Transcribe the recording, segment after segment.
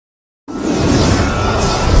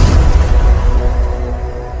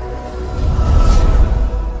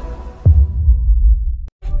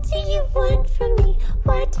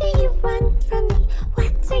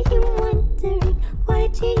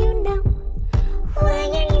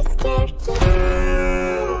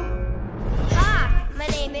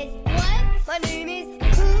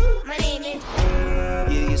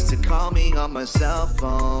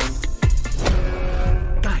cell phone.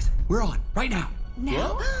 Guys, we're on right now.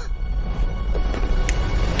 Now?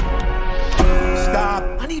 Stop.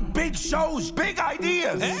 I need big shows, big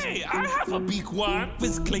ideas. Hey, I have a big one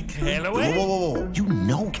with Clay Calloway. Whoa. You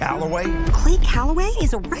know Calloway? Clay Calloway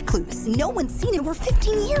is a recluse. No one's seen him for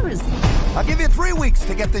 15 years. I'll give you 3 weeks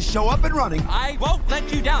to get this show up and running. I won't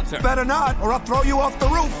let you down, sir. Better not, or I'll throw you off the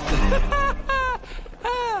roof.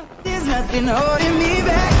 There's nothing holding me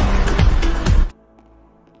back.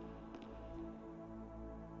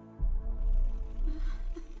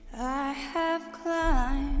 I have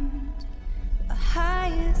climbed the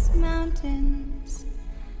highest mountains.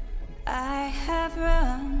 I have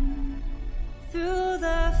run through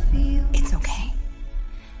the fields. It's okay.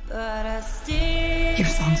 But I still Your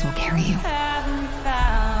songs will carry you. haven't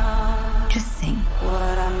found Just sing.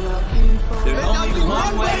 what I'm looking for. There's only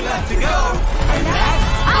one way left to go, and that's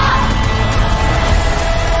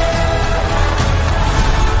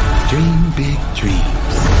Dream big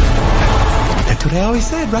dreams. That's what I always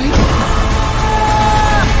said, right?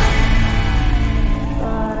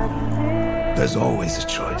 There's always a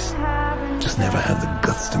choice. Just never had the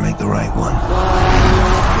guts to make the right one.